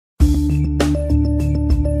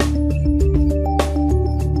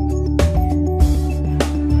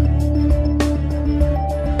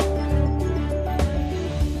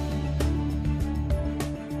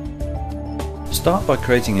Start by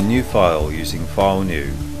creating a new file using File New.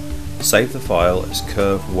 Save the file as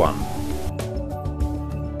Curve1.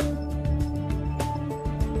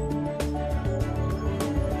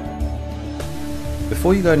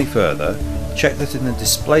 Before you go any further, check that in the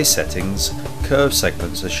display settings, curve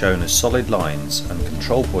segments are shown as solid lines and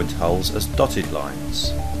control point holes as dotted lines.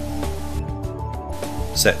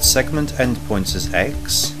 Set segment endpoints as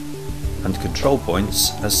X and control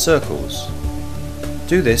points as circles.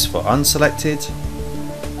 Do this for unselected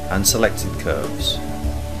and selected curves.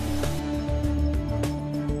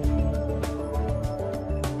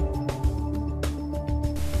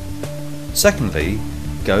 Secondly,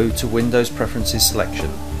 go to Windows Preferences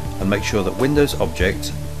selection and make sure that Windows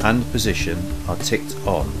Object and Position are ticked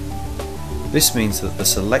on. This means that the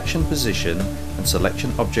Selection Position and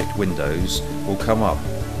Selection Object windows will come up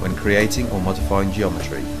when creating or modifying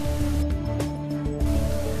geometry.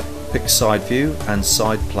 Pick Side View and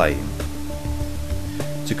Side Plane.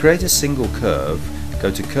 To create a single curve, go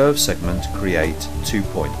to Curve Segment, Create 2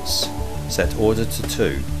 points. Set Order to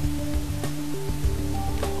 2.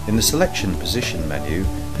 In the Selection Position menu,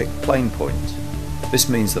 pick Plane Point. This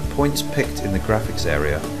means that points picked in the graphics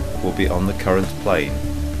area will be on the current plane,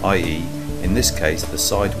 i.e., in this case the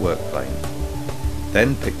side work plane.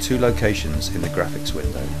 Then pick 2 locations in the graphics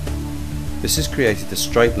window. This has created a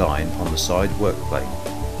straight line on the side work plane.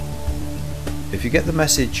 If you get the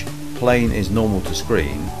message plane is normal to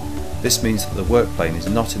screen, this means that the work plane is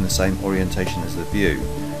not in the same orientation as the view,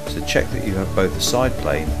 so check that you have both the side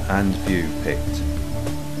plane and view picked.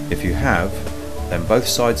 If you have, then both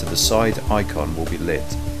sides of the side icon will be lit.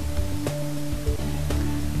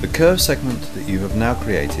 The curve segment that you have now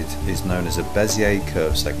created is known as a Bezier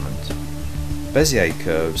curve segment. Bezier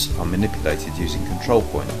curves are manipulated using control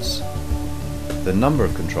points. The number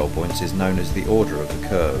of control points is known as the order of the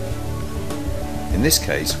curve. In this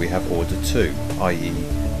case we have order 2, i.e.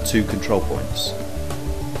 2 control points.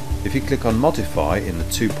 If you click on Modify in the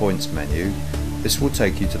 2 points menu, this will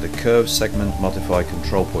take you to the Curve Segment Modify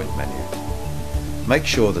Control Point menu. Make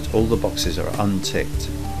sure that all the boxes are unticked.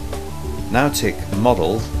 Now tick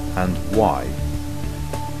Model and Y.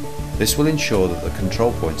 This will ensure that the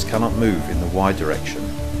control points cannot move in the Y direction,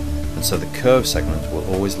 and so the curve segment will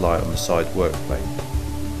always lie on the side work plane.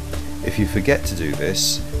 If you forget to do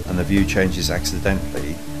this, and the view changes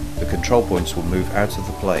accidentally, the control points will move out of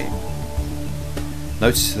the plane.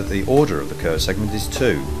 Notice that the order of the curve segment is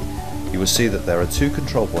 2. You will see that there are 2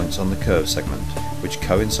 control points on the curve segment, which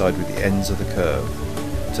coincide with the ends of the curve.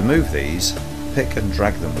 To move these, pick and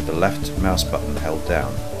drag them with the left mouse button held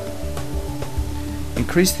down.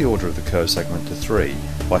 Increase the order of the curve segment to 3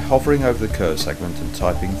 by hovering over the curve segment and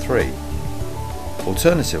typing 3.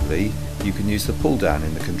 Alternatively, you can use the pull down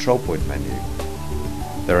in the control point menu.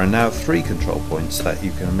 There are now 3 control points that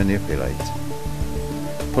you can manipulate.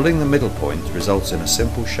 Pulling the middle point results in a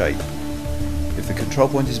simple shape. If the control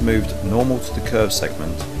point is moved normal to the curve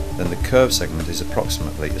segment, then the curve segment is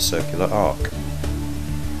approximately a circular arc.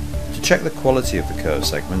 To check the quality of the curve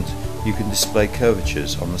segment, you can display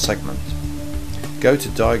curvatures on the segment. Go to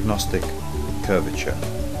Diagnostic Curvature.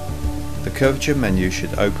 The curvature menu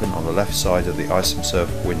should open on the left side of the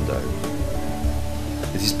ICEM window.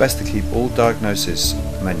 It is best to keep all diagnosis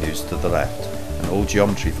menus to the left and all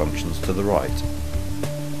geometry functions to the right.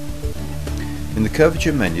 In the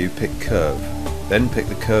curvature menu, pick Curve, then pick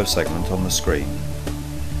the curve segment on the screen.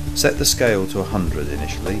 Set the scale to 100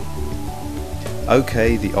 initially.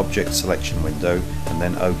 OK the object selection window and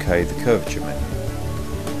then OK the curvature menu.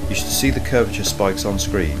 You should see the curvature spikes on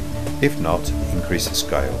screen. If not, increase the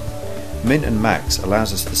scale. Min and Max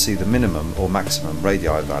allows us to see the minimum or maximum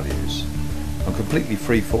radii values. On completely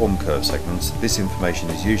free-form curve segments, this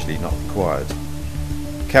information is usually not required.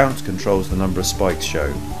 Count controls the number of spikes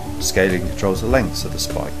shown. Scaling controls the lengths of the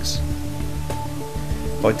spikes.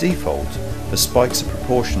 By default, the spikes are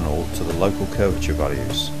proportional to the local curvature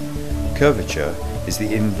values. Curvature is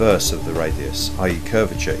the inverse of the radius, i.e.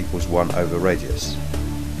 curvature equals 1 over radius.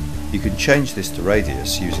 You can change this to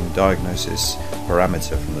radius using diagnosis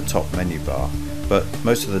parameter from the top menu bar, but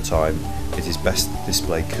most of the time it is best to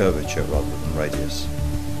display curvature rather than radius.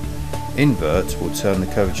 Invert will turn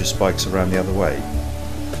the curvature spikes around the other way.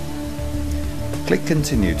 Click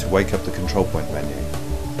Continue to wake up the control point menu.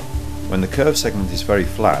 When the curve segment is very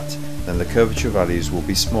flat, then the curvature values will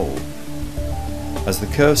be small. As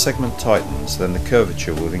the curve segment tightens, then the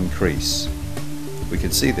curvature will increase. We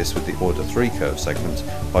can see this with the order 3 curve segment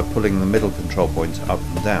by pulling the middle control point up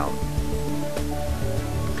and down.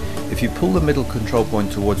 If you pull the middle control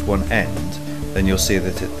point towards one end, then you'll see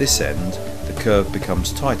that at this end the curve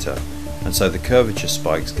becomes tighter, and so the curvature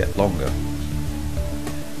spikes get longer.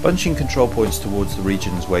 Bunching control points towards the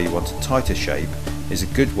regions where you want a tighter shape is a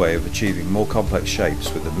good way of achieving more complex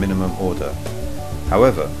shapes with a minimum order.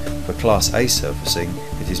 However, for Class A surfacing,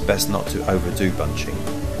 it is best not to overdo bunching.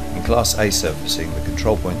 In Class A surfacing, the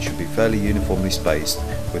control points should be fairly uniformly spaced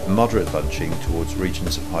with moderate bunching towards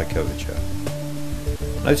regions of high curvature.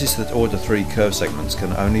 Notice that Order 3 curve segments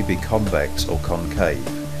can only be convex or concave.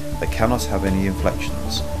 They cannot have any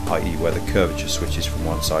inflections, i.e. where the curvature switches from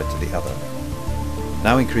one side to the other.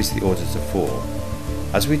 Now increase the order to 4.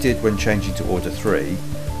 As we did when changing to Order 3,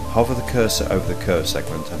 hover the cursor over the curve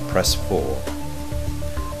segment and press 4.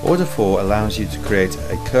 Order 4 allows you to create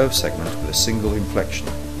a curve segment with a single inflection.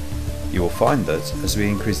 You will find that, as we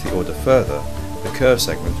increase the order further, the curve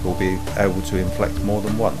segment will be able to inflect more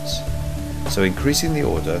than once. So increasing the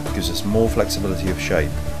order gives us more flexibility of shape,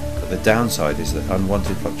 but the downside is that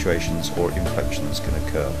unwanted fluctuations or inflections can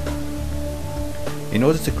occur. In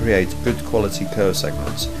order to create good quality curve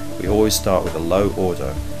segments, we always start with a low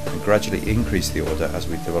order and gradually increase the order as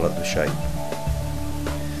we develop the shape.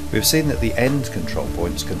 We have seen that the end control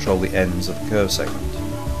points control the ends of the curve segment.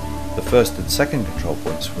 The first and second control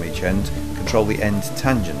points from each end control the end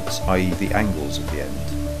tangents, i.e. the angles of the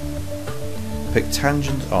end. Pick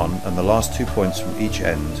tangent on and the last 2 points from each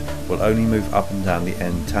end will only move up and down the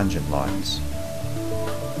end tangent lines.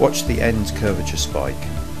 Watch the end curvature spike.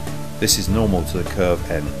 This is normal to the curve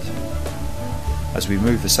end. As we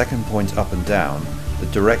move the second point up and down, the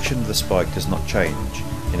direction of the spike does not change.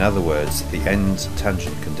 In other words, the end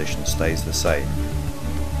tangent condition stays the same.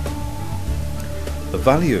 The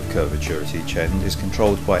value of curvature at each end is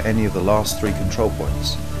controlled by any of the last 3 control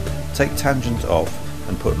points. Take tangent off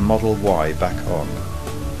and put model Y back on.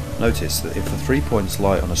 Notice that if the 3 points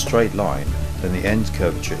lie on a straight line, then the end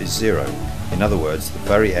curvature is 0. In other words, the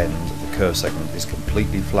very end of the curve segment is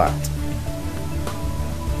completely flat.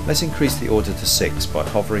 Let's increase the order to 6 by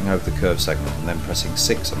hovering over the curve segment and then pressing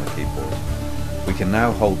 6 on the keyboard. We can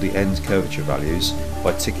now hold the end curvature values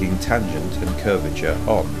by ticking tangent and curvature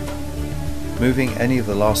on. Moving any of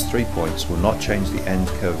the last 3 points will not change the end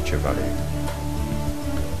curvature value.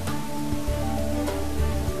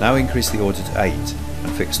 Now increase the order to 8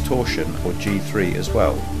 and fix torsion or G3 as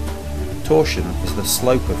well. Torsion is the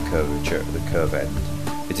slope of curvature at the curve end.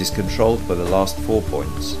 It is controlled by the last 4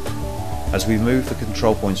 points. As we move the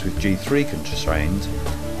control points with G3 constrained,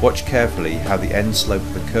 watch carefully how the end slope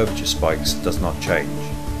of the curvature spikes does not change.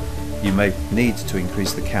 You may need to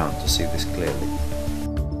increase the count to see this clearly.